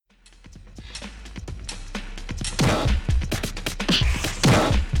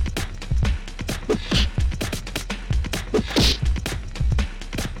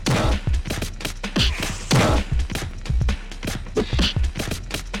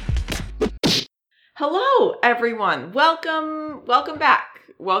Hello, everyone. Welcome back.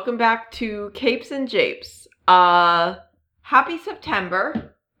 Welcome back to Capes and Japes. Happy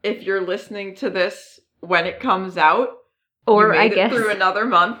September. If you're listening to this when it comes out, or you made I guess it through another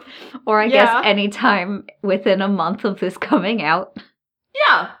month. Or I guess anytime within a month of this coming out.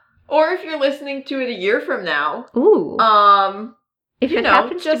 Yeah. Or if you're listening to it a year from now. Ooh. If it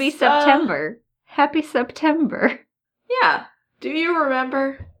happens just, to be September, happy September. Yeah. Do you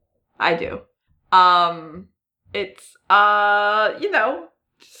remember? I do. It's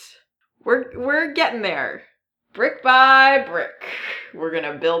we're getting there. Brick by brick. We're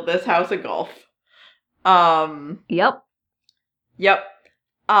gonna build this house of golf. Yep.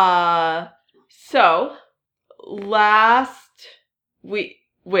 So we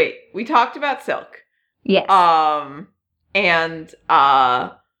talked about Silk. Yes. And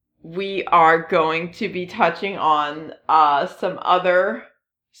we are going to be touching on some other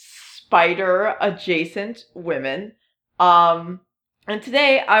spider adjacent women. And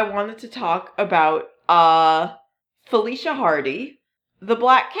today I wanted to talk about Felicia Hardy, the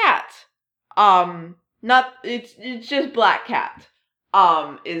Black Cat. It's just Black Cat.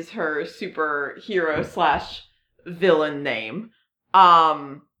 Is her superhero / villain name.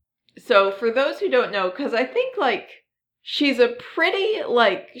 So for those who don't know, because I think she's a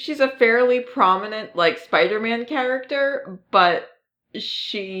fairly prominent Spider-Man character, but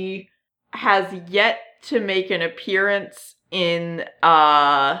she has yet to make an appearance in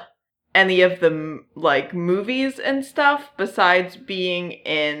any of the movies and stuff besides being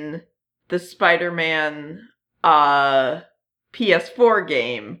in the Spider-Man PS4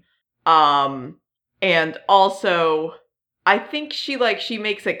 game. And also I think she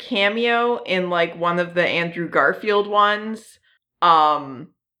makes a cameo in one of the Andrew Garfield ones.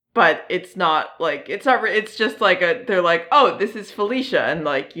 But it's just they're like, oh, this is Felicia. And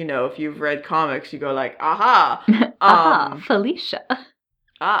if you've read comics, you go aha. Aha, Felicia.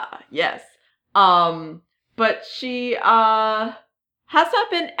 Ah, yes. But she, has not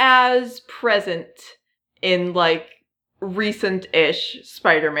been as present in recent-ish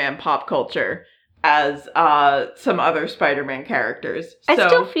Spider-Man pop culture as, some other Spider-Man characters. I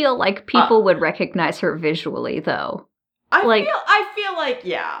still feel like people would recognize her visually, though. I feel like,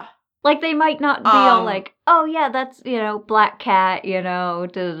 yeah. They might not be all oh yeah, that's, Black Cat,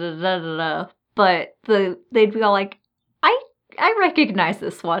 but they'd be all I recognize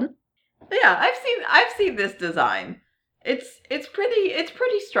this one. Yeah, I've seen this design. It's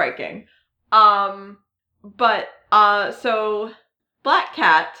pretty striking. So Black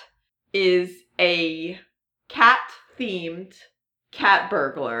Cat is a cat-themed cat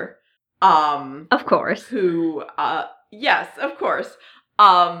burglar. Of course. Who, yes, of course.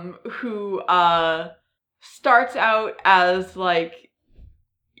 Who, starts out as, a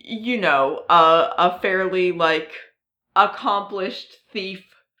fairly, accomplished thief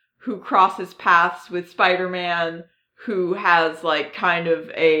who crosses paths with Spider-Man, who has, kind of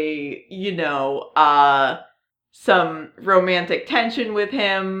a, some romantic tension with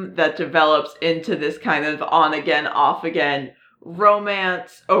him that develops into this kind of on-again, off-again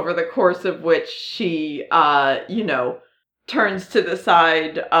romance, over the course of which she, turns to the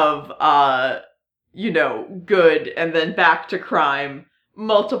side of, good and then back to crime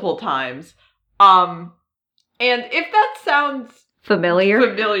multiple times. And if that sounds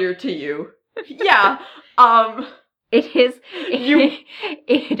familiar to you, yeah, it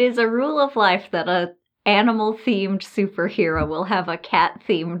is a rule of life that a animal-themed superhero will have a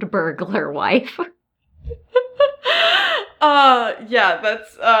cat-themed burglar wife. Yeah,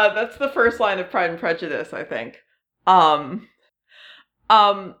 that's the first line of Pride and Prejudice, I think.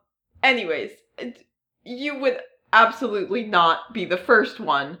 Anyways, you would absolutely not be the first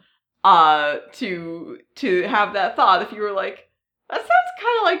one, to have that thought if you were like, that sounds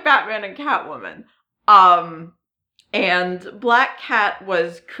kind of like Batman and Catwoman. And Black Cat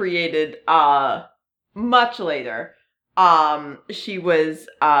was created, much later. She was,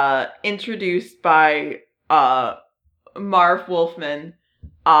 introduced by, Marv Wolfman,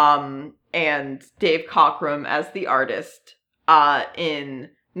 and Dave Cockrum as the artist, in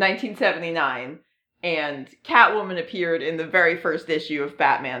 1979, and Catwoman appeared in the very first issue of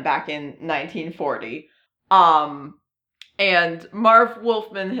Batman back in 1940. And Marv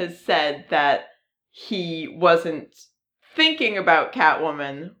Wolfman has said that he wasn't thinking about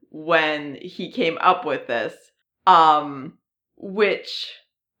Catwoman when he came up with this, which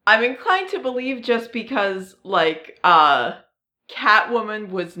I'm inclined to believe just because, Catwoman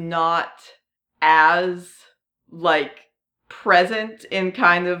was not as, present in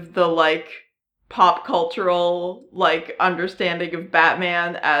kind of the, pop cultural, like, understanding of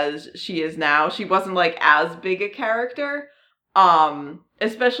Batman as she is now. She wasn't, like, as big a character.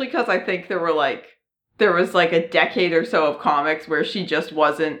 Especially because I think there was, like, a decade or so of comics where she just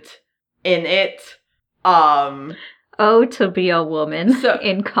wasn't in it. Oh, to be a woman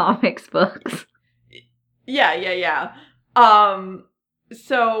in comics books. Yeah.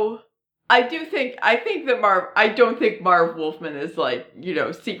 So I don't think Marv Wolfman is, like, you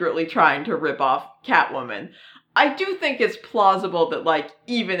know, secretly trying to rip off Catwoman. I do think it's plausible that, like,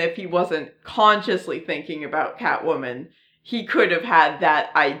 even if he wasn't consciously thinking about Catwoman, he could have had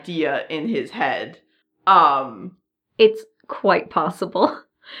that idea in his head. It's quite possible.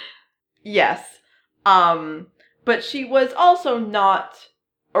 Yes. But she was also not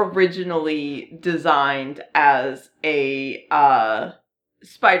originally designed as a,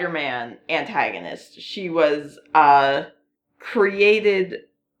 Spider-Man antagonist. She was, created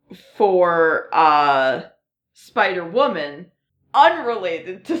for, Spider-Woman,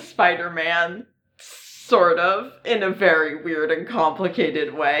 unrelated to Spider-Man, sort of, in a very weird and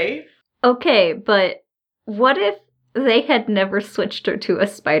complicated way. Okay, but what if they had never switched her to a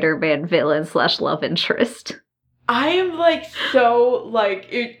Spider-Man villain / love interest? I am, like, so, like,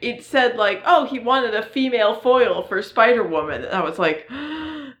 it said, like, oh, he wanted a female foil for Spider-Woman. And I was like,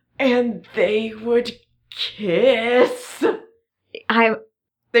 and they would kiss.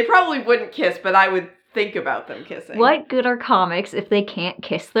 They probably wouldn't kiss, but I would think about them kissing. What good are comics if they can't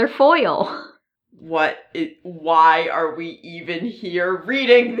kiss their foil? Why are we even here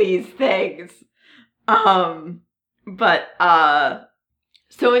reading these things? So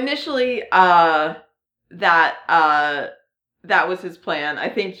initially, that was his plan. I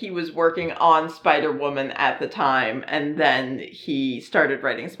think he was working on Spider-Woman at the time, and then he started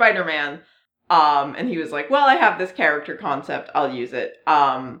writing Spider-Man, and he was like, well, I have this character concept, I'll use it.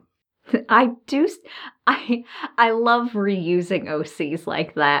 I love reusing OCs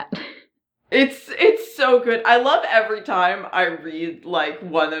like that. It's so good. I love every time I read,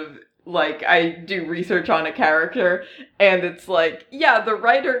 like, I do research on a character, and it's like, yeah, the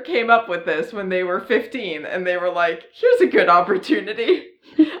writer came up with this when they were 15, and they were like, here's a good opportunity.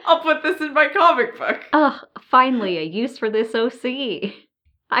 I'll put this in my comic book. Finally, a use for this OC.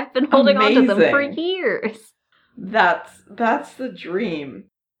 I've been holding on to them for years. That's the dream.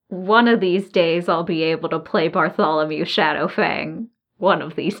 One of these days, I'll be able to play Bartholomew Shadowfang. One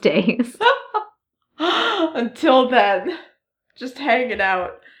of these days. Until then, just hanging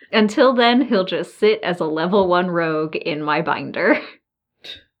out. Until then, he'll just sit as a level 1 rogue in my binder.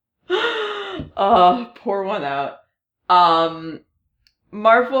 Pour one out.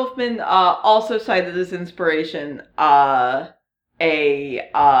 Marv Wolfman also cited as inspiration an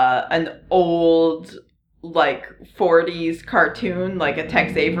old, like, 40s cartoon, like a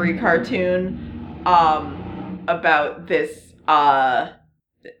Tex Avery cartoon, about this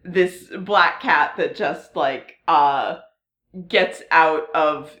black cat that just, like, gets out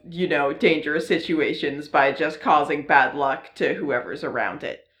of, you know, dangerous situations by just causing bad luck to whoever's around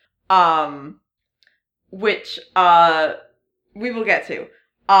it. Which, we will get to.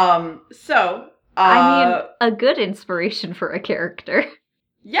 I mean, a good inspiration for a character.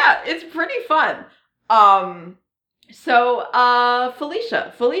 Yeah, it's pretty fun.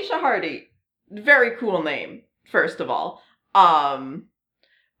 Felicia Hardy, very cool name, first of all.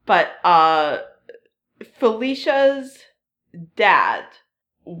 But Felicia's dad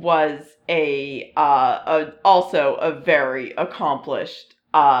was also a very accomplished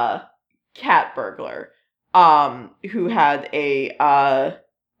cat burglar, who had a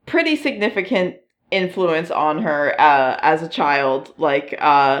pretty significant influence on her as a child, like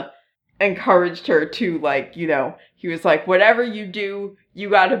encouraged her to, like, you know, he was like, whatever you do, you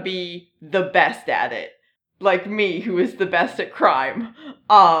gotta be the best at it. Like me, who is the best at crime.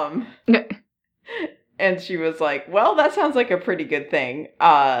 And she was like, well, that sounds like a pretty good thing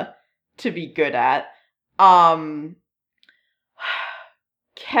to be good at.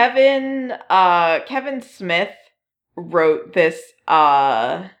 Kevin Smith wrote this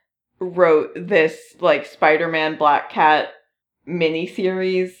like Spider-Man Black Cat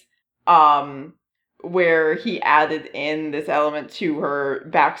miniseries, where he added in this element to her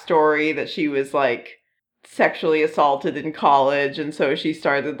backstory that she was, like, sexually assaulted in college, and so she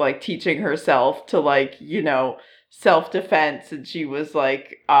started, like, teaching herself to, like, you know, self-defense, and she was,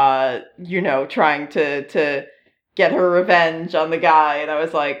 like, you know, trying to get her revenge on the guy, and I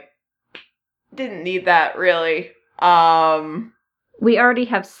was like, didn't need that, really. We already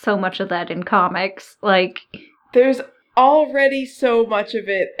have so much of that in comics, like... There's already so much of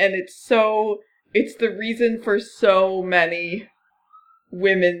it, and it's the reason for so many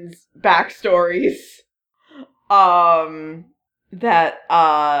women's backstories. That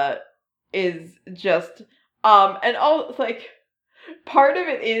is just and all like part of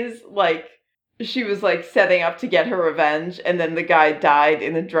it is like she was like setting up to get her revenge, and then the guy died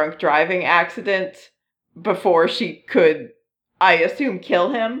in a drunk driving accident before she could, I assume,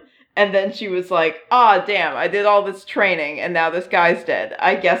 kill him. And then she was like, ah, damn, I did all this training and now this guy's dead.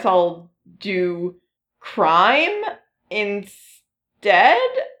 I guess I'll do crime instead?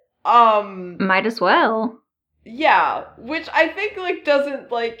 Might as well. Yeah, which I think, like,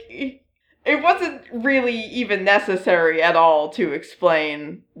 doesn't, like, it wasn't really even necessary at all to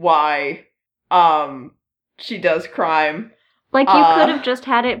explain why, she does crime. Like, you could have just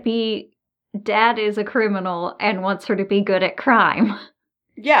had it be, Dad is a criminal and wants her to be good at crime.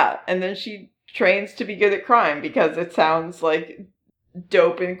 Yeah, and then she trains to be good at crime because it sounds, like,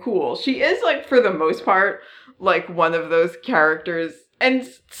 dope and cool. She is, like, for the most part, like, one of those characters, and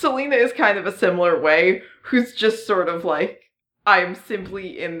Selena is kind of a similar way, who's just sort of like, I'm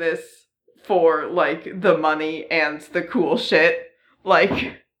simply in this for, like, the money and the cool shit.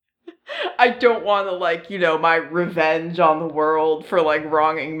 Like, I don't want to, like, you know, my revenge on the world for, like,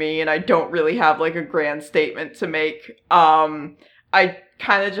 wronging me, and I don't really have, like, a grand statement to make. I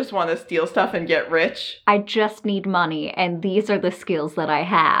kind of just want to steal stuff and get rich. I just need money, and these are the skills that I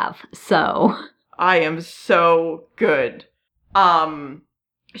have, so... I am so good.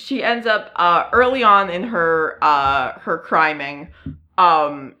 She ends up, early on in her criming,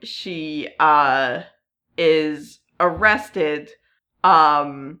 she, is arrested,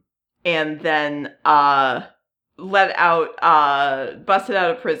 and then, let out, busted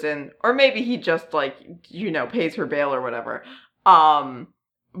out of prison, or maybe he just, like, you know, pays her bail or whatever.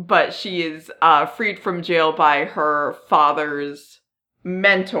 But she is, freed from jail by her father's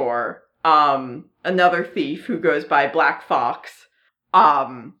mentor, another thief who goes by Black Fox.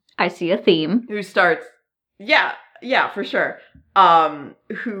 I see a theme. Who starts, yeah, for sure.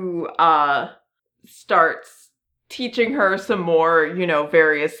 Who, starts teaching her some more, you know,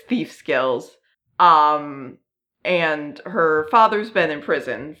 various thief skills. And her father's been in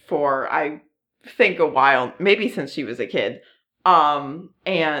prison for, I think, a while, maybe since she was a kid.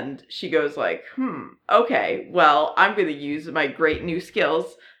 And she goes like, okay, well, I'm gonna use my great new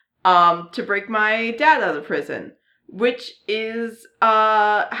skills, to break my dad out of prison, which is,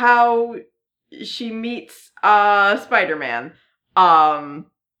 how she meets, Spider-Man,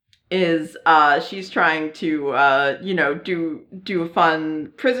 she's trying to, you know, do a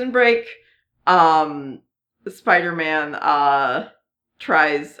fun prison break. Spider-Man,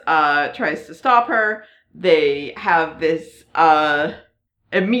 tries to stop her. They have this,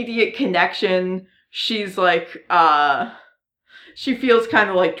 immediate connection. She's like, she feels kind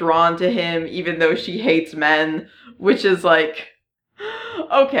of like drawn to him, even though she hates men, which is like,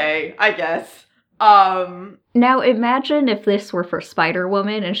 okay, I guess. Now imagine if this were for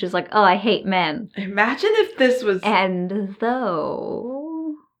Spider-Woman and she's like, oh, I hate men. Imagine if this was... And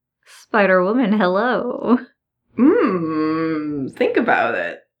though... Spider-Woman, hello. Think about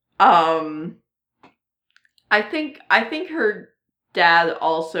it. I think her dad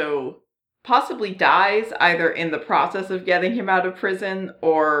also possibly dies either in the process of getting him out of prison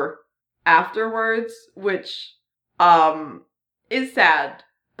or afterwards, which, is sad,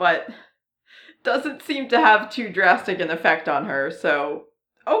 but doesn't seem to have too drastic an effect on her, so,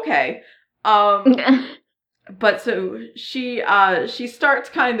 okay. But so she starts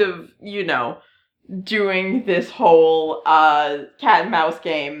kind of, you know, doing this whole, cat and mouse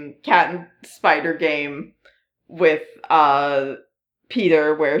game, cat and spider game with,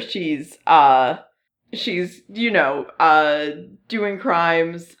 Peter, where she's, you know, doing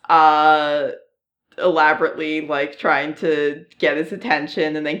crimes, elaborately, like, trying to get his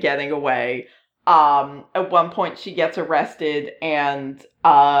attention and then getting away. At one point she gets arrested and,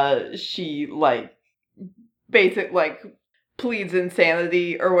 she, like, pleads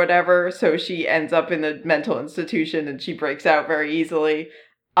insanity or whatever, so she ends up in a mental institution and she breaks out very easily.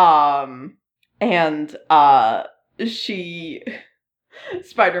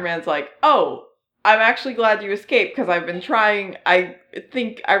 Spider-Man's like, oh, I'm actually glad you escaped because I've been trying, I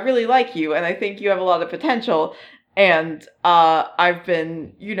think I really like you and I think you have a lot of potential, and I've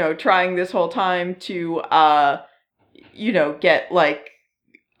been, you know, trying this whole time to, you know, get, like,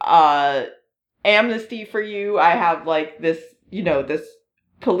 amnesty for you. I have, like, this, you know, this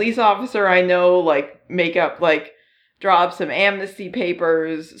police officer I know, like, draw up some amnesty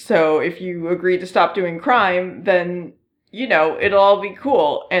papers, so if you agree to stop doing crime, then, you know, it'll all be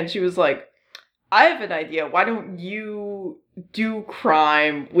cool. And she was like, I have an idea, why don't you do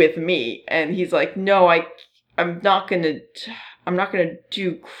crime with me? And he's like, no, I'm not gonna, I'm not gonna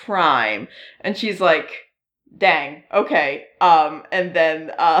do crime. And she's like, dang, okay. And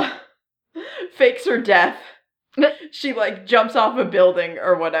then, fakes her death. She, like, jumps off a building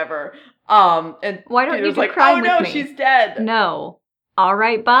or whatever. And Why don't Peter's you do like, crime oh with no, me? she's dead. No. All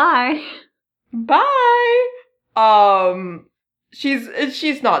right, bye. Bye.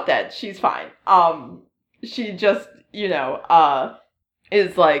 She's not dead. She's fine. She just,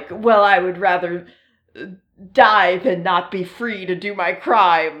 is like, well, I would rather die than not be free to do my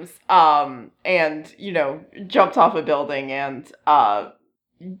crimes. And, jumps off a building and,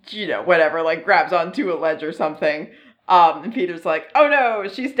 whatever, like, grabs onto a ledge or something. And Peter's like, oh no,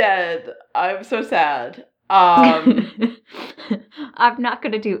 she's dead. I'm so sad. I'm not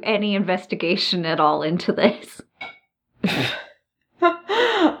going to do any investigation at all into this.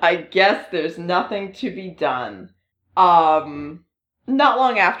 I guess there's nothing to be done. Not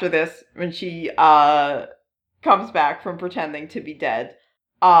long after this, when she, comes back from pretending to be dead,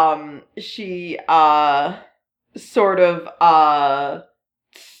 she, sort of,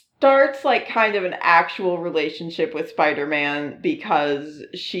 starts, like, kind of an actual relationship with Spider-Man because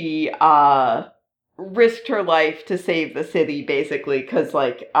she, risked her life to save the city, basically, because,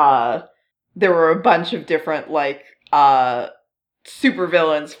 like, there were a bunch of different, like,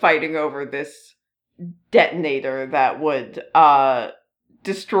 supervillains fighting over this detonator that would,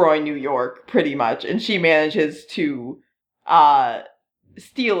 destroy New York, pretty much, and she manages to,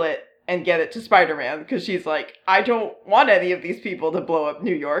 steal it and get it to Spider-Man, because she's like, I don't want any of these people to blow up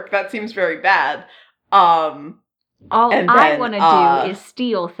New York, that seems very bad. All I want to do is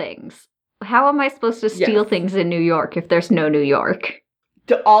steal things. How am I supposed to steal things in New York if there's no New York?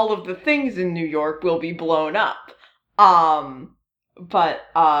 All of the things in New York will be blown up. But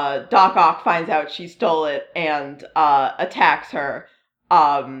Doc Ock finds out she stole it and attacks her.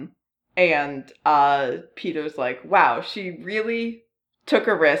 And Peter's like, wow, she really took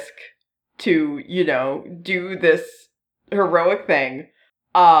a risk to, do this heroic thing.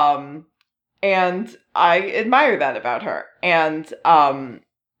 And I admire that about her. And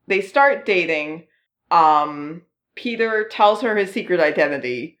they start dating. Peter tells her his secret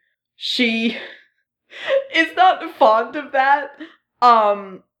identity. She is not fond of that.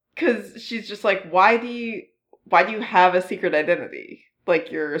 Cause she's just like, why do you have a secret identity?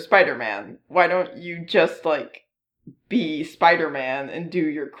 Like, you're Spider-Man. Why don't you just, like, be Spider-Man and do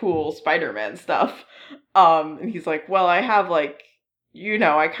your cool Spider-Man stuff? And he's like, well, I have, like,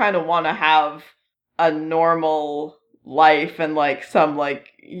 I kind of want to have a normal life and, like, some, like,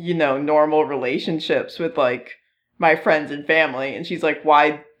 normal relationships with, like, my friends and family. And she's like,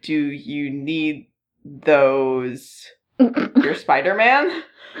 why do you need those? You're Spider-Man?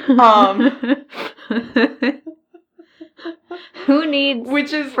 Who needs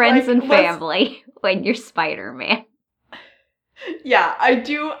friends, like, and family when you're Spider-Man? Yeah, I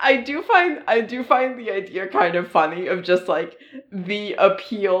do find the idea kind of funny of just, like, the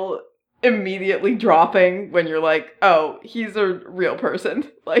appeal immediately dropping when you're like, oh, he's a real person.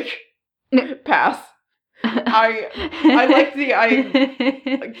 Like, pass. I like the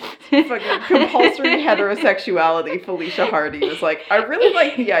fucking compulsory heterosexuality. Felicia Hardy was like, I really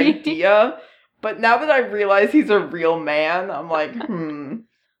like the idea, but now that I realize he's a real man, I'm like,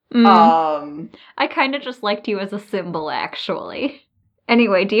 I kind of just liked you as a symbol, actually.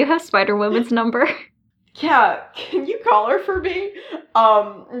 Anyway, do you have Spider-Woman's number? Yeah, can you call her for me?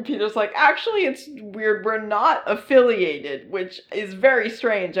 And Peter's like, actually, it's weird, we're not affiliated, which is very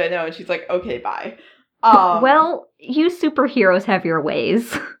strange, I know. And she's like, okay, bye. Well, you superheroes have your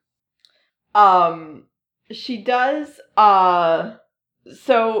ways. She does,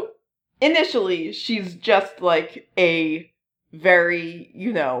 so initially she's just like a very,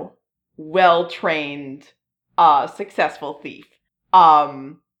 well-trained, successful thief.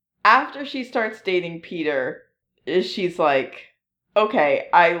 After she starts dating Peter, she's like, okay,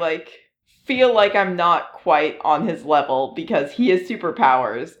 I, like, feel like I'm not quite on his level because he has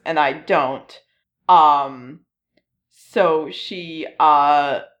superpowers and I don't. So she,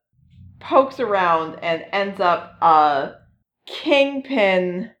 pokes around and ends up,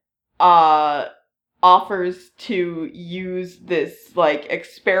 Kingpin, offers to use this, like,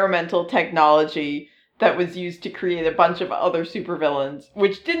 experimental technology that was used to create a bunch of other supervillains,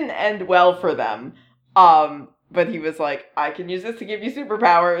 which didn't end well for them. But he was like, I can use this to give you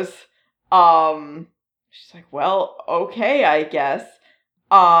superpowers. She's like, well, okay, I guess.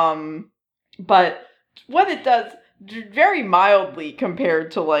 But what it does, very mildly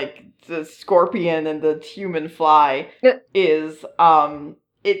compared to, like, the Scorpion and the Human Fly, is,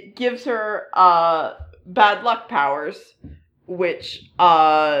 it gives her, bad luck powers, which,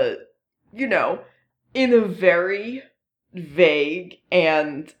 in a very vague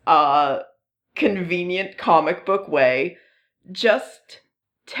and convenient comic book way, just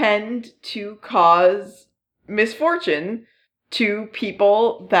tend to cause misfortune to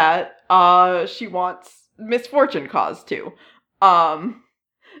people that she wants misfortune caused to.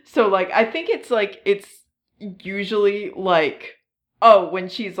 So, like, I think it's usually, like, oh, when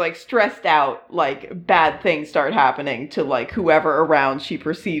she's, like, stressed out, like, bad things start happening to, like, whoever around she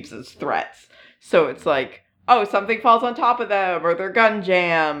perceives as threats. So it's like, oh, something falls on top of them, or their gun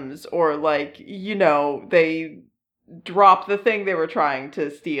jams, or, like, they drop the thing they were trying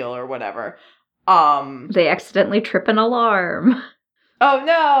to steal, or whatever. They accidentally trip an alarm. Oh,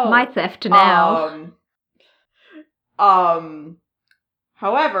 no! My theft now.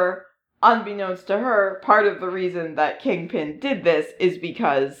 However, unbeknownst to her, part of the reason that Kingpin did this is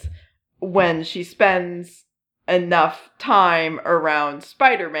because when she spends enough time around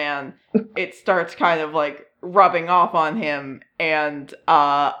Spider-Man, it starts kind of, like, rubbing off on him, and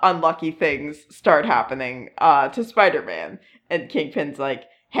unlucky things start happening to Spider-Man. And Kingpin's like,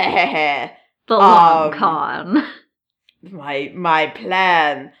 heh heh heh. The long con. My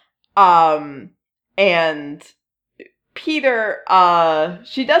plan. And Peter,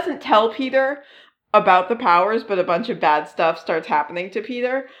 she doesn't tell Peter about the powers, but a bunch of bad stuff starts happening to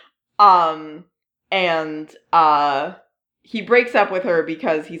Peter. And he breaks up with her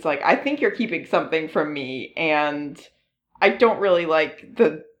because he's like, I think you're keeping something from me, and I don't really like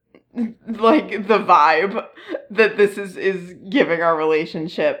the vibe that this is giving our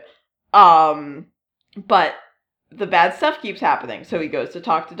relationship. But the bad stuff keeps happening, so he goes to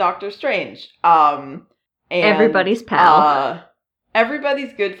talk to Doctor Strange. And everybody's pal.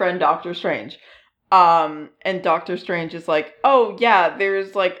 Everybody's good friend, Doctor Strange. And Doctor Strange is like, oh yeah,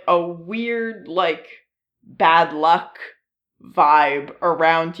 there's, like, a weird, like, bad luck vibe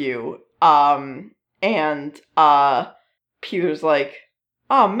around you. And Peter's like,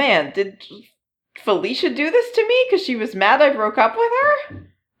 oh man, did Felicia do this to me because she was mad I broke up with her?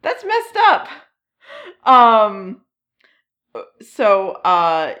 That's messed up. So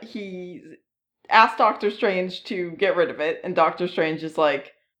he asked Doctor Strange to get rid of it, and Doctor Strange is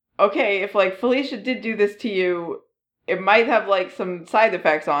like, okay, if, like, Felicia did do this to you, it might have, like, some side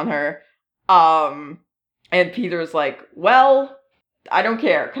effects on her. And Peter's like, well, I don't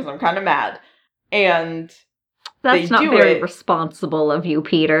care, because I'm kind of mad. And that's not very responsible of you,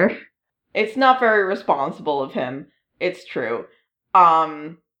 Peter. It's not very responsible of him. It's true.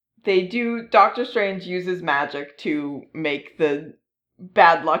 Doctor Strange uses magic to make the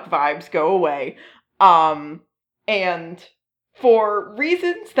bad luck vibes go away. And for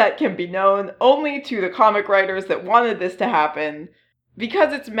reasons that can be known only to the comic writers that wanted this to happen,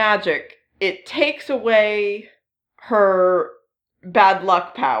 because it's magic, it takes away her bad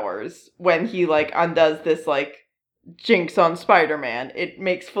luck powers when he, like, undoes this, like, jinx on Spider-Man. It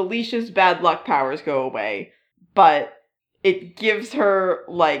makes Felicia's bad luck powers go away, but it gives her,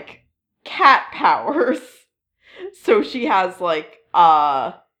 like, cat powers. So she has, like,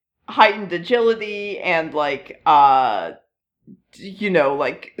 heightened agility and, like, like,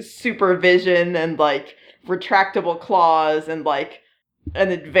 supervision and, like, retractable claws and, like,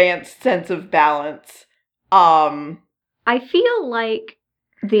 an advanced sense of balance. I feel like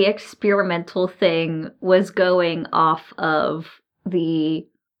the experimental thing was going off of the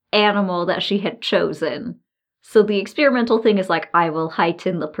animal that she had chosen. So the experimental thing is like, I will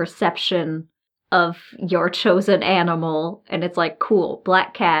heighten the perception of your chosen animal, and it's like, cool,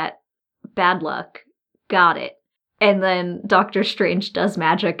 black cat, bad luck, got it. And then Doctor Strange does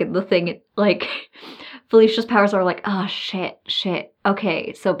magic, and the thing, like, Felicia's powers are like, oh, shit,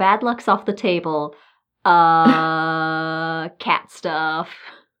 okay, so bad luck's off the table, cat stuff.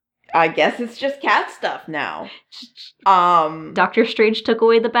 I guess it's just cat stuff now. Doctor Strange took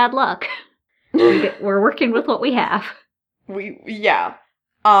away the bad luck. We're working with what we have. Yeah.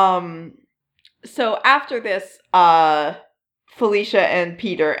 So after this, Felicia and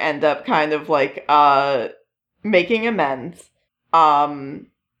Peter end up kind of, like, making amends.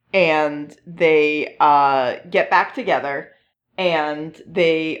 And they, get back together, and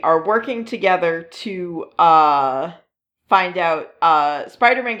they are working together to, find out,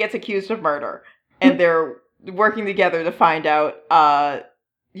 Spider-Man gets accused of murder, and they're working together to find out,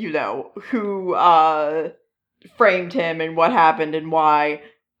 who, framed him and what happened and why.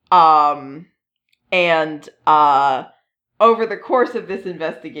 And over the course of this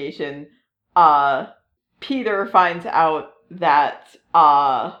investigation, Peter finds out that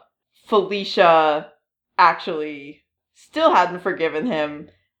Felicia actually still hadn't forgiven him,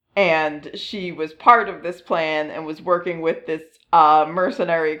 and she was part of this plan and was working with this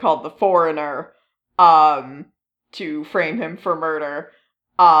mercenary called the Foreigner. to frame him for murder.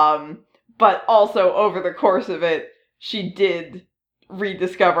 But also over the course of it, she did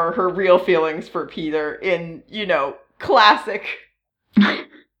rediscover her real feelings for Peter in, classic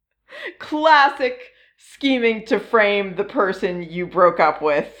scheming to frame the person you broke up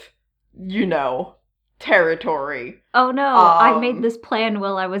with, territory. Oh no, I made this plan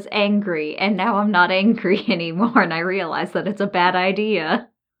while I was angry, and now I'm not angry anymore, and I realize that it's a bad idea.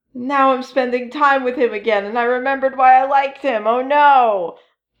 Now I'm spending time with him again, and I remembered why I liked him. Oh no!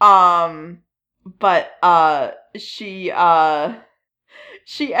 But she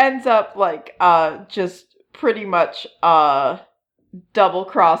ends up, just pretty much,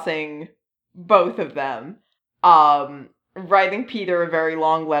 double-crossing both of them, writing Peter a very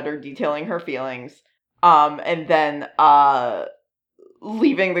long letter detailing her feelings, and then,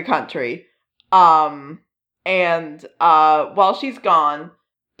 leaving the country. And while she's gone,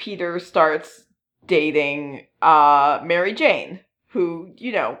 Peter starts dating, Mary Jane, who,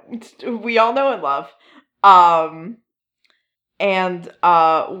 we all know and love. And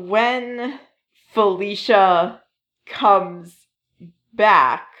when Felicia comes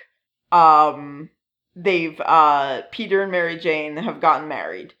back, they've, Peter and Mary Jane have gotten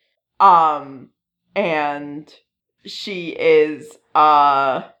married. And she is,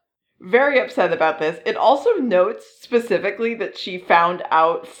 very upset about this. It also notes specifically that she found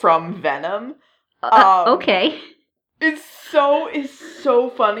out from Venom. Okay. It's so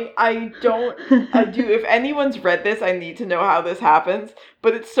funny. If anyone's read this, I need to know how this happens.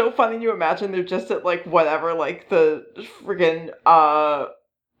 But it's so funny to imagine they're just at, the friggin',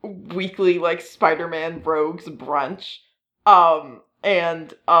 weekly, Spider-Man Rogues brunch.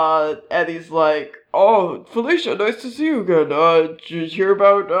 And Eddie's like, "Oh, Felicia, nice to see you again. Did you hear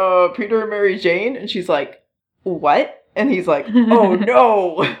about, Peter and Mary Jane?" And she's like, "What?" And he's like, "Oh,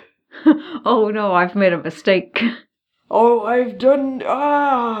 no." Oh, no, I've made a mistake. Oh, I've done,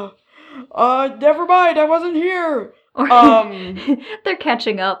 never mind, I wasn't here. Or they're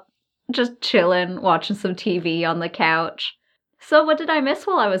catching up, just chilling, watching some TV on the couch. So what did I miss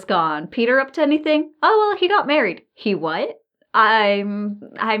while I was gone? Peter up to anything? Oh, well, he got married. He what?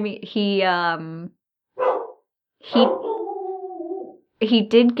 He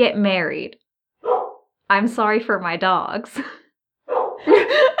did get married. I'm sorry for my dogs.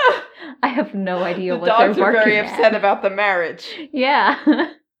 I have no idea what they're working at. The dogs are very upset about the marriage. Yeah.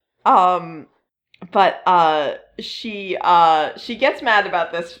 But she gets mad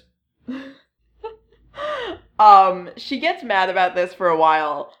about this. She gets mad about this for a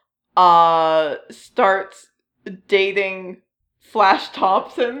while. Starts dating Flash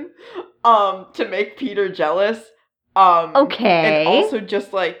Thompson, to make Peter jealous. Okay. And also just,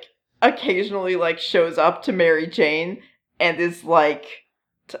 occasionally, shows up to Mary Jane and is like,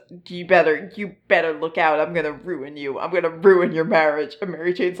 you better look out, I'm gonna ruin you. I'm gonna ruin your marriage. And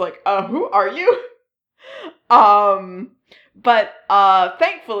Mary Jane's like, who are you? But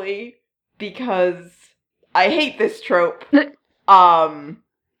thankfully, because I hate this trope,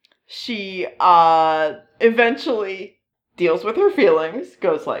 she, eventually deals with her feelings,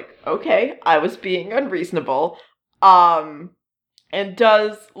 goes like, okay, I was being unreasonable, and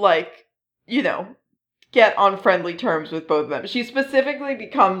does, get on friendly terms with both of them. She specifically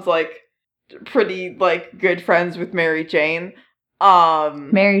becomes, pretty, good friends with Mary Jane.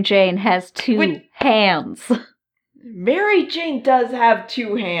 Mary Jane has two hands. Mary Jane does have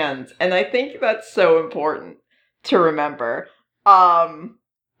two hands, and I think that's so important to remember. Part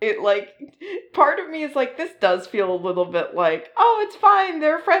of me is this does feel a little bit oh, it's fine,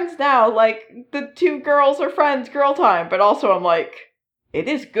 they're friends now, the two girls are friends, girl time, but also I'm it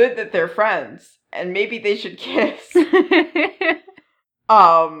is good that they're friends, and maybe they should kiss.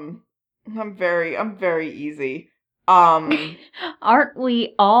 I'm very easy. Aren't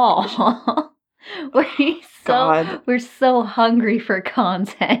we all? We're so hungry for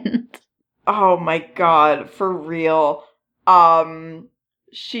content. Oh my god, for real.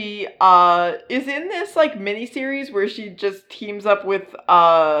 She is in this miniseries where she just teams up with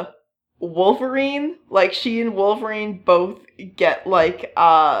Wolverine. She and Wolverine both get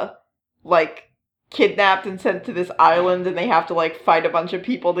kidnapped and sent to this island, and they have to fight a bunch of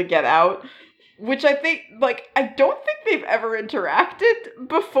people to get out. Which I think I don't think they've ever interacted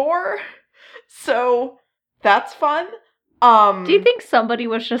before. So that's fun. Do you think somebody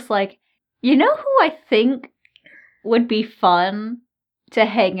was just you know who I think would be fun to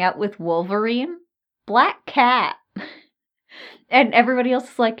hang out with Wolverine? Black Cat. And everybody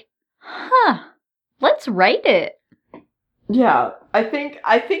else is let's write it. Yeah, I think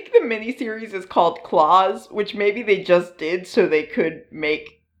the miniseries is called Claws, which maybe they just did so they could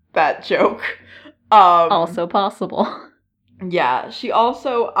make that joke. Also possible. Yeah, she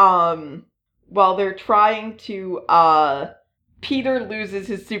also, while they're trying to, Peter loses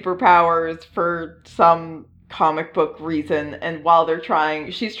his superpowers for some comic book reason, and while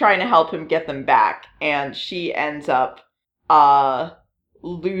she's trying to help him get them back, and she ends up,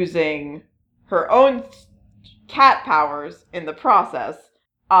 losing her own cat powers in the process.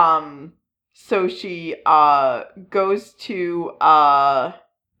 So she, goes to,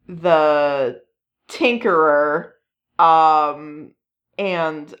 the Tinkerer,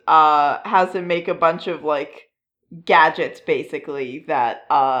 and has him make a bunch of like gadgets basically that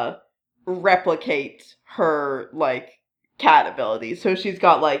replicate her like cat abilities. So she's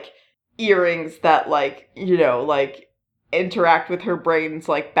got like earrings that like, like interact with her brain's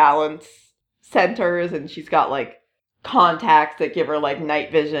like balance centers, and she's got like contacts that give her like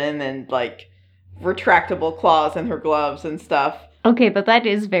night vision and like retractable claws in her gloves and stuff. Okay, but that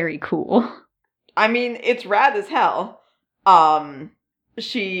is very cool. I mean, it's rad as hell.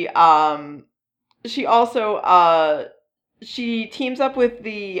 She also, she teams up with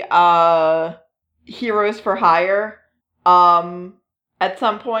the, Heroes for Hire, at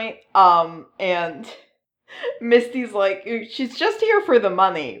some point, and Misty's like, she's just here for the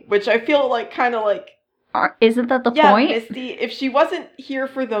money, which I feel like kind of like... Isn't that the yeah, point? Misty, if she wasn't here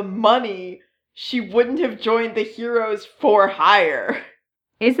for the money, she wouldn't have joined the Heroes for Hire.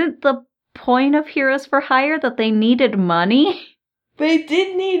 Isn't the point of Heroes for Hire that they needed money? They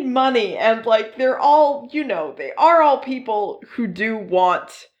did need money, and like they're all, they are all people who do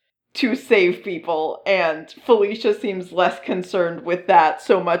want to save people, and Felicia seems less concerned with that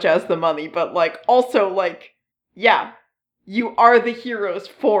so much as the money, but like also like, yeah, you are the Heroes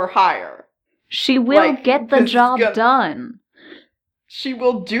for Hire. She will get the job done. She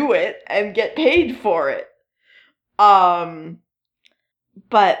will do it and get paid for it. But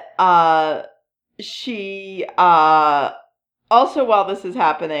she also, while this is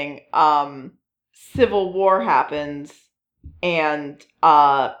happening, Civil War happens, and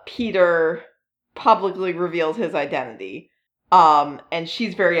Peter publicly reveals his identity. And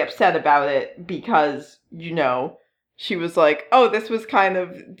she's very upset about it because, she was like, oh, this was kind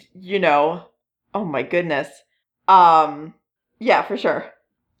of, oh my goodness. Yeah, for sure.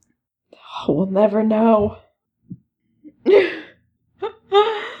 Oh, we'll never know. It's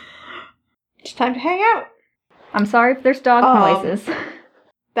time to hang out. I'm sorry if there's dog noises.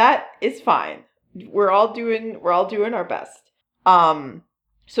 That is fine. We're all doing our best. So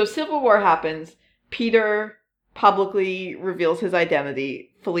Civil War happens. Peter publicly reveals his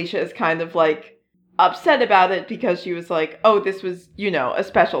identity. Felicia is kind of like upset about it because she was like, oh, this was, a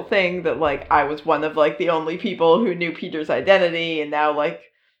special thing that like I was one of like the only people who knew Peter's identity, and now like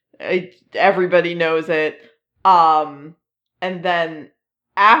everybody knows it. And then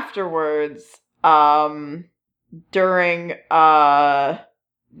afterwards, during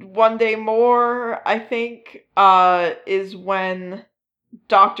One Day More, I think, is when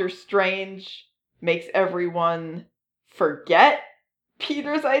Doctor Strange makes everyone forget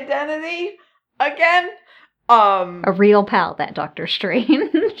Peter's identity again. A real pal, that Doctor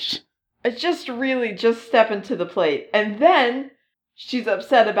Strange. Just really just stepping to the plate. And then she's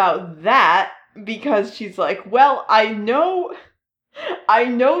upset about that because she's like, well, I know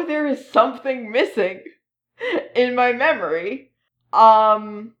there is something missing in my memory.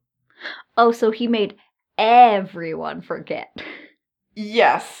 Oh, so he made everyone forget.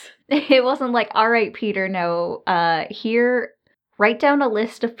 Yes. It wasn't like, all right, Peter, no, here, write down a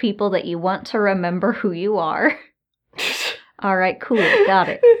list of people that you want to remember who you are. All right, cool, got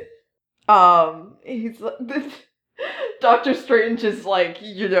it. He's Doctor Strange is like,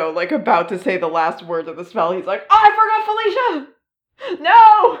 like about to say the last word of the spell. He's like, oh, I forgot Felicia!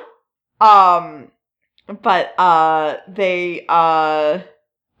 No! But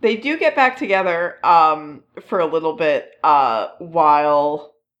they do get back together, for a little bit,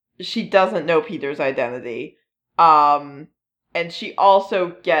 while she doesn't know Peter's identity. And she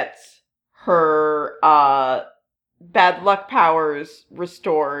also gets her, bad luck powers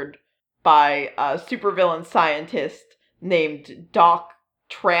restored by a supervillain scientist named Doc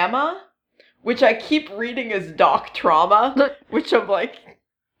Trauma, which I keep reading as Doc Trauma, which I'm like,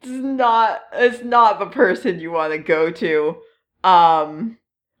 it's not the person you want to go to.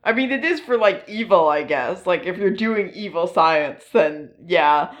 I mean, it is for, like, evil, I guess. Like, if you're doing evil science, then,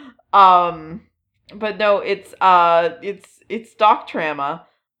 yeah. But no, it's Doc Trauma.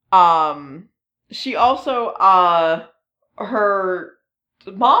 She also, her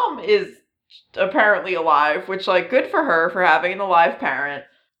mom is apparently alive, which, like, good for her for having an alive parent.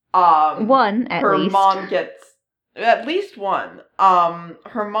 One, at least. Her mom gets At least one.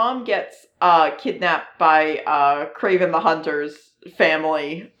 Her mom gets kidnapped by Craven the Hunter's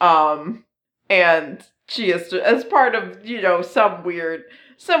family. And she is as part of,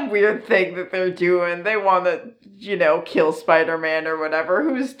 some weird thing that they're doing. They want to, kill Spider-Man or whatever.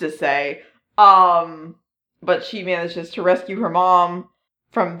 Who's to say? But she manages to rescue her mom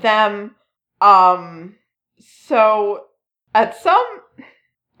from them. So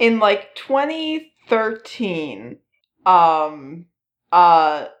in like 2013,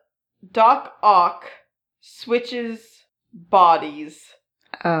 Doc Ock switches bodies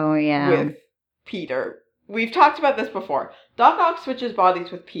Oh, yeah. with Peter. We've talked about this before. Doc Ock switches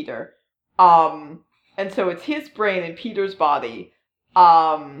bodies with Peter. And so it's his brain in Peter's body.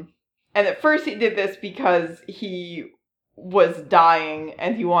 And at first he did this because he was dying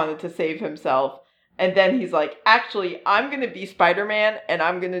and he wanted to save himself. And then he's like, actually, I'm going to be Spider-Man and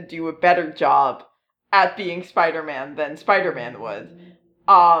I'm going to do a better job at being Spider-Man than Spider-Man would.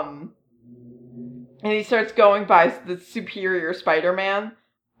 And he starts going by the Superior Spider-Man.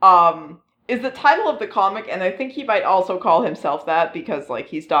 Is the title of the comic, and I think he might also call himself that because, like,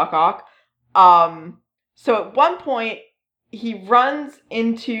 he's Doc Ock. So at one point, he runs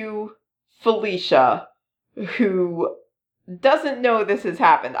into Felicia, who doesn't know this has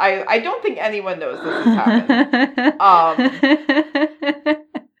happened. I don't think anyone knows this has happened.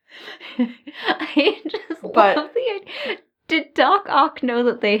 I just love the idea. Did Doc Ock know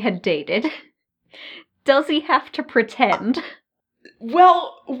that they had dated? Does he have to pretend?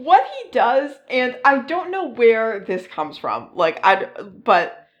 Well, what he does, and I don't know where this comes from,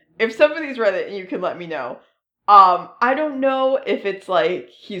 but if somebody's read it, you can let me know. I don't know if it's like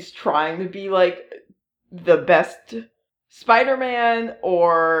he's trying to be like the best Spider-Man,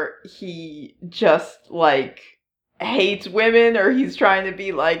 or he just like hates women, or he's trying to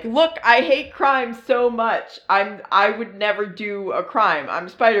be like, look, I hate crime so much. I would never do a crime. I'm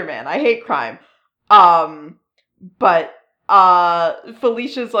Spider-Man. I hate crime. But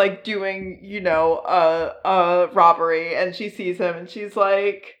Felicia's like doing, a robbery, and she sees him and she's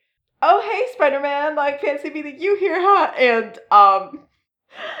like, oh, hey, Spider-Man, like, fancy meeting you here, huh? And,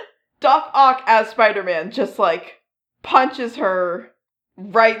 Doc Ock as Spider-Man just, like, punches her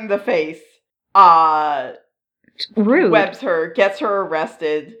right in the face, rude. Webs her, gets her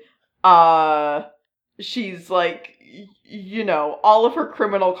arrested, she's, like, all of her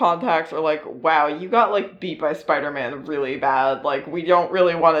criminal contacts are like, wow, you got, like, beat by Spider-Man really bad, like, we don't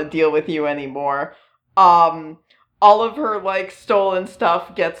really want to deal with you anymore. All of her, like, stolen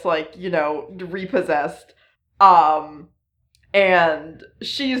stuff gets, like, repossessed. And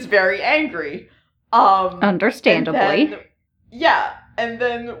she's very angry. Understandably. And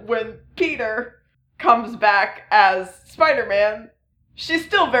then when Peter comes back as Spider-Man, she's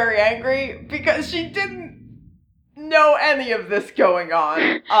still very angry because she didn't know any of this going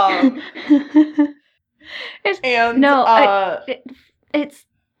on. It's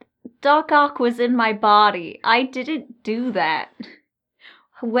Doc Ock was in my body. I didn't do that.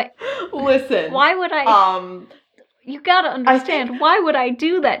 Listen. Why would I? You gotta understand. Why would I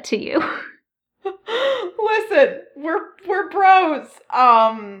do that to you? Listen, we're bros.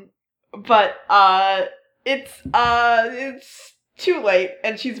 But it's too late,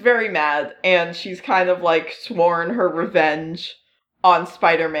 and she's very mad, and she's kind of like sworn her revenge on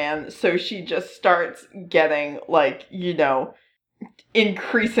Spider-Man, so she just starts getting like,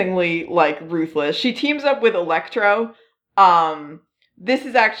 increasingly like ruthless. She teams up with Electro. This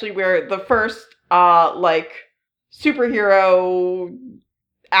is actually where the first superhero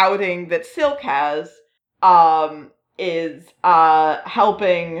outing that Silk has is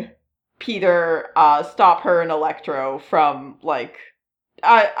helping Peter stop her and Electro from like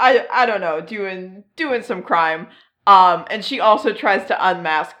I don't know, doing some crime. And she also tries to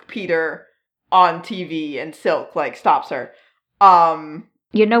unmask Peter on TV, and Silk like stops her.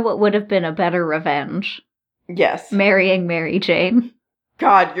 You know what would have been a better revenge? Yes. Marrying Mary Jane.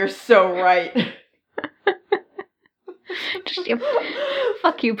 God, you're so right.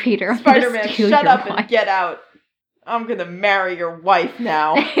 Fuck you, Peter. Spider-Man, shut up and get out. I'm gonna marry your wife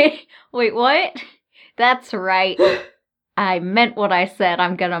now. Wait, what? That's right. I meant what I said.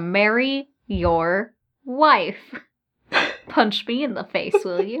 I'm gonna marry your wife. Punch me in the face,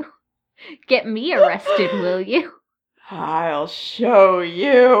 will you? Get me arrested, will you? I'll show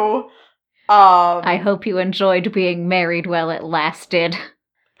you. I hope you enjoyed being married while it lasted.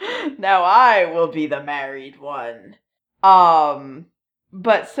 Now I will be the married one.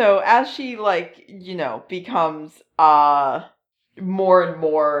 But so as she becomes more and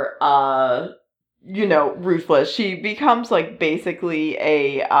more ruthless. She becomes like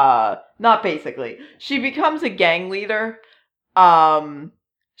basically not basically. She becomes a gang leader.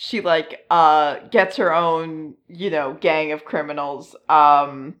 She like gets her own, gang of criminals.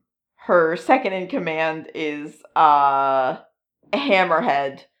 Her second in command is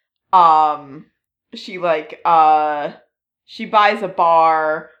Hammerhead. She like she buys a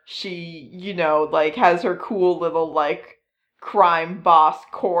bar. She, like has her cool little like crime boss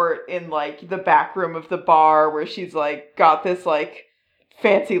court in like the back room of the bar where she's like got this like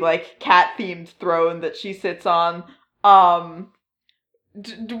fancy like cat themed throne that she sits on.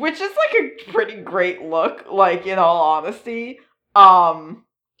 Which is like a pretty great look, like in all honesty. Oh,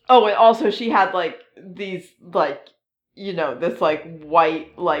 and also she had like these like this like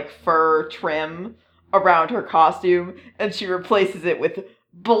white like fur trim around her costume, and she replaces it with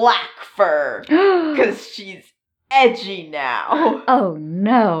black fur because she's edgy now. Oh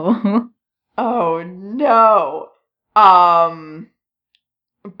no. Oh no.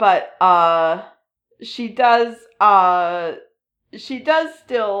 But she does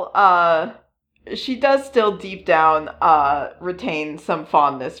still deep down retain some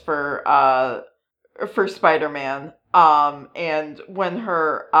fondness for Spider-Man. And when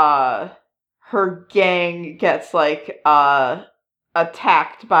her gang gets like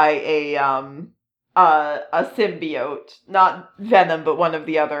attacked by a symbiote, not Venom, but one of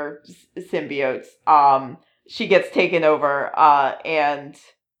the other symbiotes, she gets taken over, and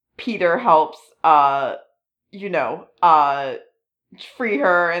Peter helps free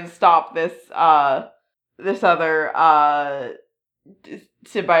her and stop this other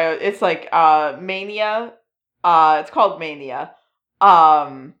symbiote. It's like Mania. It's called Mania.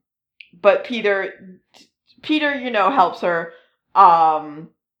 But Peter helps her.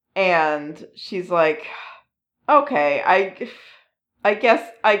 And she's like, okay, I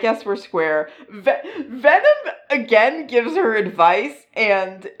guess we're square. Venom again gives her advice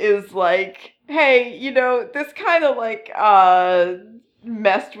and is like, hey, this kind of like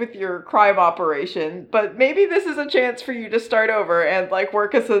messed with your crime operation, but maybe this is a chance for you to start over and like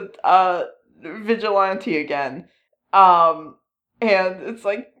work as a vigilante again. And it's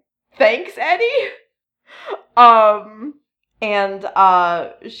like, thanks, Eddie. And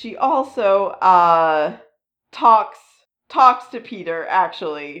she also talks to Peter,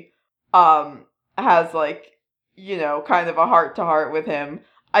 actually, has like, kind of a heart-to-heart with him.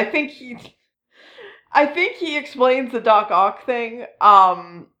 I think he explains the Doc Ock thing,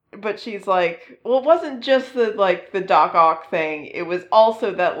 but she's like, well, it wasn't just the Doc Ock thing, it was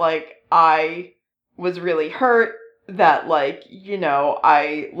also that, like, I was really hurt, that, like,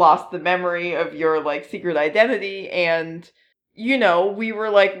 I lost the memory of your, like, secret identity, and, we were,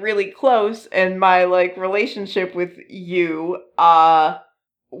 like, really close, and my, like, relationship with you,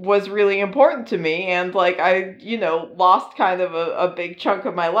 was really important to me, and, like, I, lost kind of a big chunk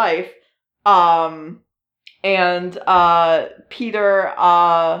of my life. And Peter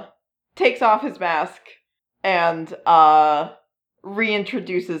takes off his mask and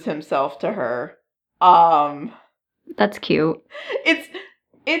reintroduces himself to her. That's cute.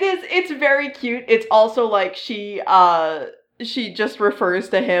 It's very cute. It's also like she just refers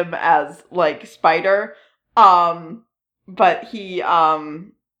to him as like Spider. But he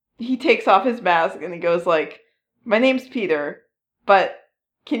takes off his mask and he goes like, my name's Peter, but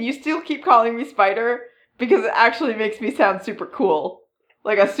can you still keep calling me Spider? Because it actually makes me sound super cool.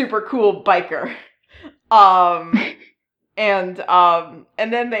 Like a super cool biker. And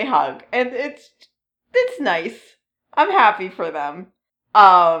then they hug. And it's nice. I'm happy for them.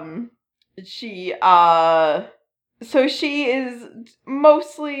 So she is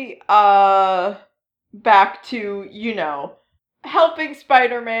mostly, back to, helping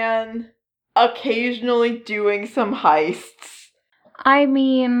Spider-Man, occasionally doing some heists. I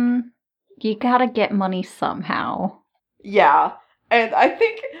mean, you gotta get money somehow. Yeah, and I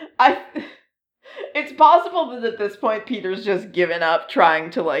think it's possible that at this point Peter's just given up trying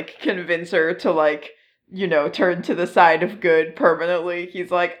to, like, convince her to, like, turn to the side of good permanently.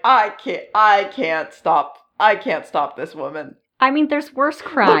 He's like, I can't stop this woman. I mean, there's worse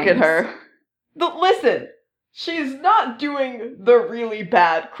crimes. Look at her. Listen, she's not doing the really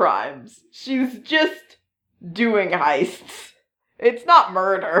bad crimes. She's just doing heists. It's not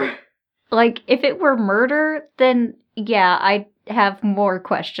murder. Like, if it were murder, then yeah, I'd have more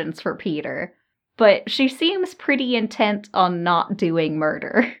questions for Peter. But she seems pretty intent on not doing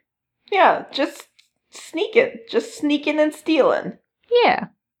murder. Yeah, just sneaking and stealing. Yeah.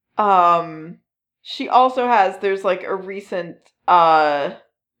 She also there's like a recent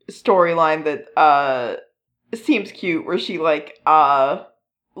storyline that seems cute where she like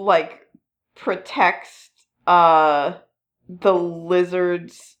protects the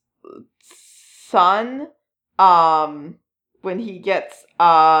lizard's son when he gets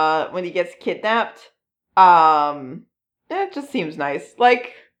kidnapped. It just seems nice.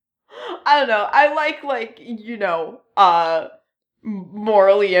 Like, I don't know. I like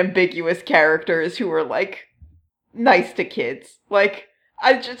morally ambiguous characters who are like nice to kids. Like,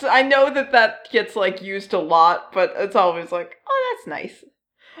 I know that gets like used a lot, but it's always like, oh, that's nice.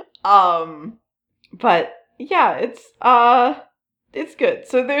 But yeah, it's good.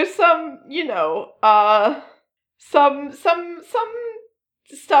 So there's some, some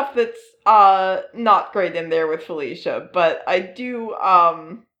stuff that's not great in there with Felicia, but I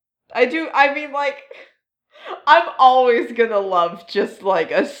mean, like, I'm always gonna love just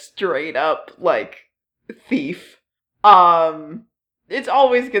like a straight up like thief. It's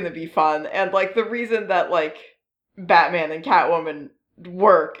always gonna be fun, and like the reason that like Batman and Catwoman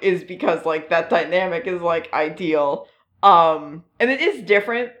work is because like that dynamic is like ideal. And it is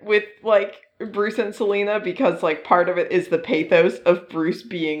different with like Bruce and Selina because like part of it is the pathos of Bruce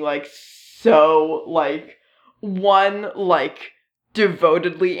being like so like one like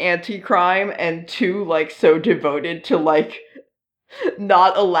devotedly anti-crime and two like so devoted to like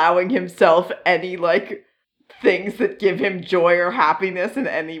not allowing himself any like things that give him joy or happiness in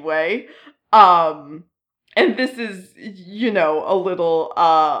any way. And this is, a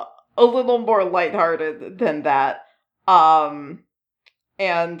little more lighthearted than that. And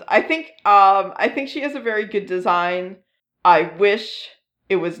I think she has a very good design. I wish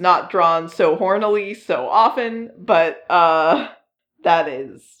it was not drawn so hornily so often, but that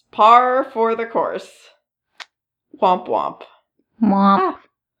is par for the course. Womp womp. Womp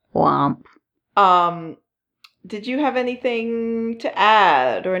womp. Did you have anything to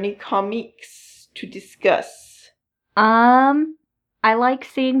add or any comics to discuss? I like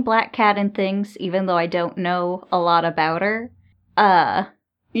seeing Black Cat in things, even though I don't know a lot about her.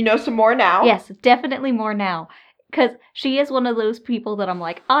 You know some more now? Yes, definitely more now. Because she is one of those people that I'm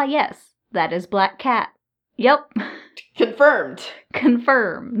like, yes, that is Black Cat. Yep. Confirmed.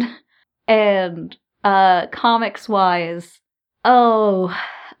 Confirmed. And, comics-wise,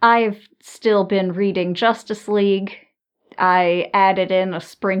 I've still been reading Justice League. I added in a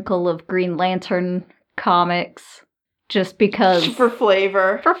sprinkle of Green Lantern comics, just because... For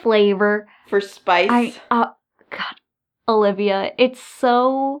flavor. For spice. God, Olivia, it's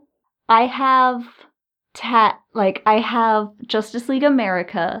so... I have Justice League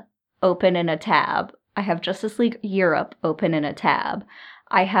America open in a tab. I have Justice League Europe open in a tab.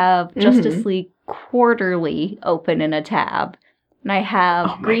 I have Justice League Quarterly open in a tab. And I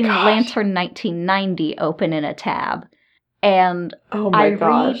have Green Lantern 1990 open in a tab. And I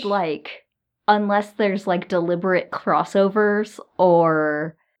read, like, unless there's, like, deliberate crossovers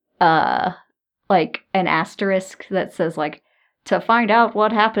or, like, an asterisk that says, like, to find out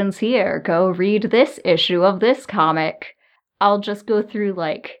what happens here, go read this issue of this comic. I'll just go through,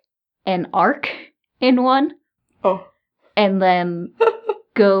 like, an arc in one. Oh. And then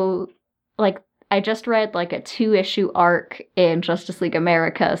go, like, I just read, like, a 2-issue arc in Justice League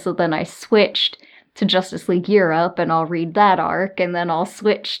America, so then I switched to Justice League Europe, and I'll read that arc, and then I'll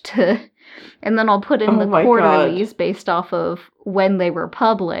switch to... And then I'll put in the quarterlies based off of when they were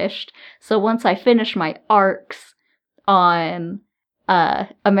published. So once I finish my arcs on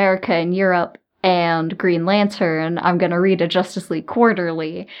America and Europe and Green Lantern, I'm gonna read a Justice League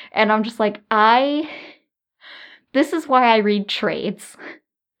Quarterly. And I'm just like, this is why I read trades.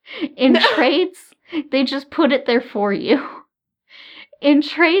 In trades, they just put it there for you. In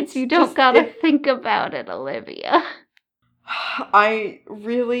trades, you don't gotta think about it, Olivia. I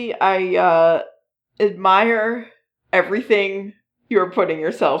admire everything you're putting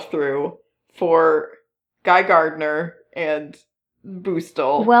yourself through for Guy Gardner and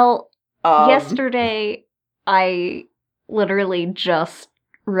Boostle. Well, yesterday, I literally just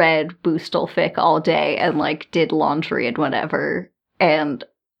read Boostle fic all day and, like, did laundry and whatever, and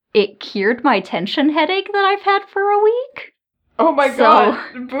it cured my tension headache that I've had for a week. Oh my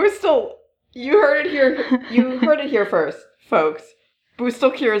god. Boostle, you heard it here. You heard it here first, folks.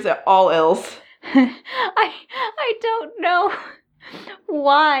 Boostle cures all ills. I don't know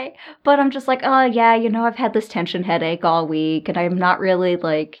why, but I'm just like, yeah, I've had this tension headache all week, and I'm not really,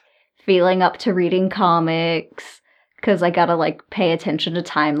 like, feeling up to reading comics, because I gotta, like, pay attention to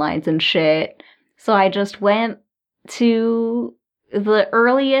timelines and shit. So I just went to the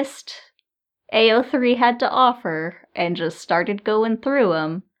earliest AO3 had to offer and just started going through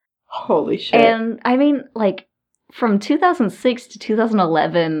them. Holy shit. And, I mean, like, from 2006 to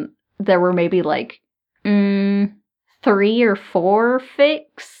 2011, there were maybe, like, 3 or 4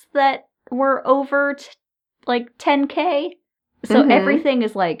 fics that were over like 10K. So everything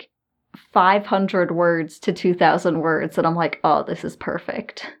is like 500 words to 2,000 words, and I'm like, oh, this is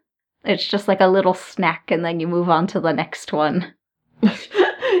perfect. It's just like a little snack, and then you move on to the next one.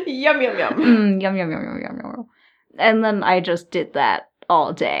 Yum, yum, yum. Yum, yum, yum, yum, yum, yum. And then I just did that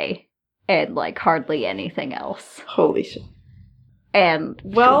all day, and like hardly anything else. Holy shit. And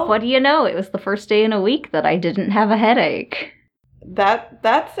well, what do you know? It was the first day in a week that I didn't have a headache.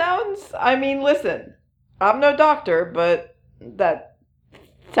 That sounds, I mean, listen, I'm no doctor, but that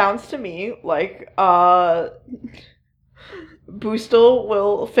sounds to me like, Boostle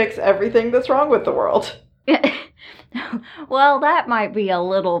will fix everything that's wrong with the world. Well, that might be a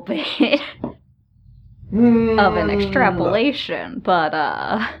little bit of an extrapolation, but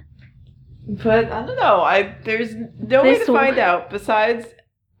I don't know, there's no way to find out besides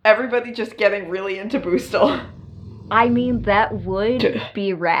everybody just getting really into Boostle. I mean, that would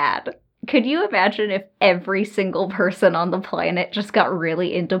be rad. Could you imagine if every single person on the planet just got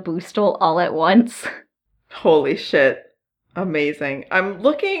really into Boostle all at once? Holy shit. Amazing. I'm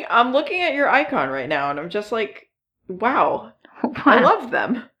looking at your icon right now, and I'm just like, wow. I love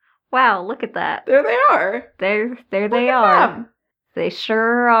them. Wow, look at that. There they are. There they are. Them. They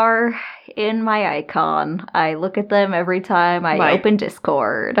sure are in my icon. I look at them every time I open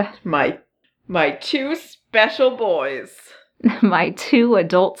Discord. My two special boys. My 2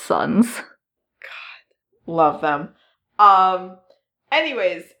 adult sons. God. Love them.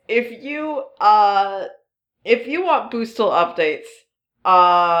 Anyways, if you want Boostle updates,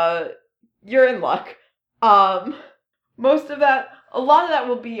 you're in luck. A lot of that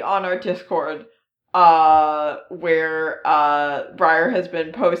will be on our Discord, where Briar has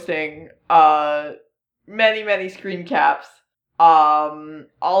been posting many, many screen caps, all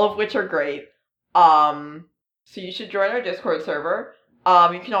of which are great. So you should join our Discord server.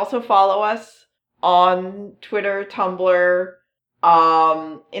 You can also follow us on Twitter, Tumblr,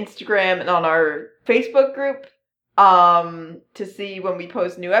 Instagram, and on our Facebook group, to see when we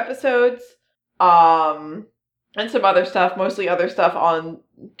post new episodes, and some other stuff, mostly other stuff on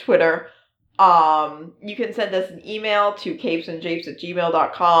Twitter. You can send us an email to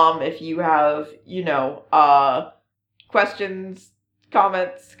capesandjapes@gmail.com if you have, questions,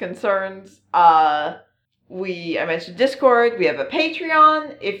 comments, concerns. I mentioned Discord. We have a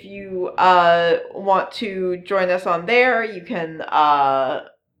Patreon. If you want to join us on there, you can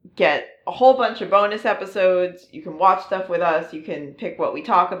get a whole bunch of bonus episodes. You can watch stuff with us. You can pick what we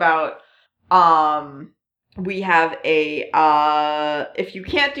talk about. We have if you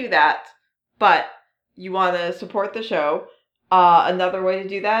can't do that, but you want to support the show, another way to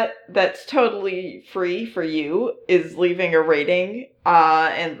do that, that's totally free for you, is leaving a rating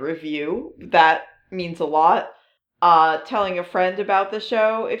and review. That means a lot. Telling a friend about the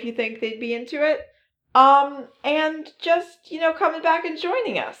show if you think they'd be into it. And just, coming back and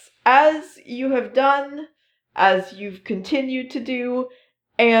joining us, as you have done, as you've continued to do,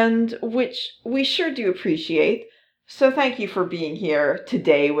 and which we sure do appreciate. So thank you for being here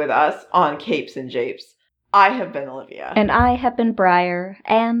today with us on Capes and Japes. I have been Olivia. And I have been Briar.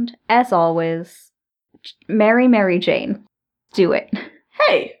 And, as always, marry Mary Jane. Do it.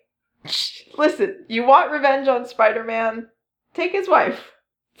 Hey! Listen, you want revenge on Spider-Man? Take his wife.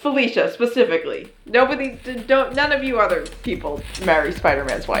 Felicia, specifically. None of you other people marry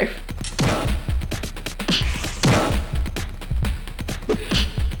Spider-Man's wife.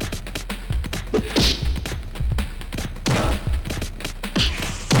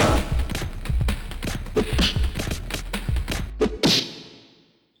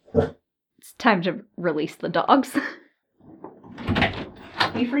 It's time to release the dogs.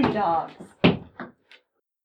 We free dogs.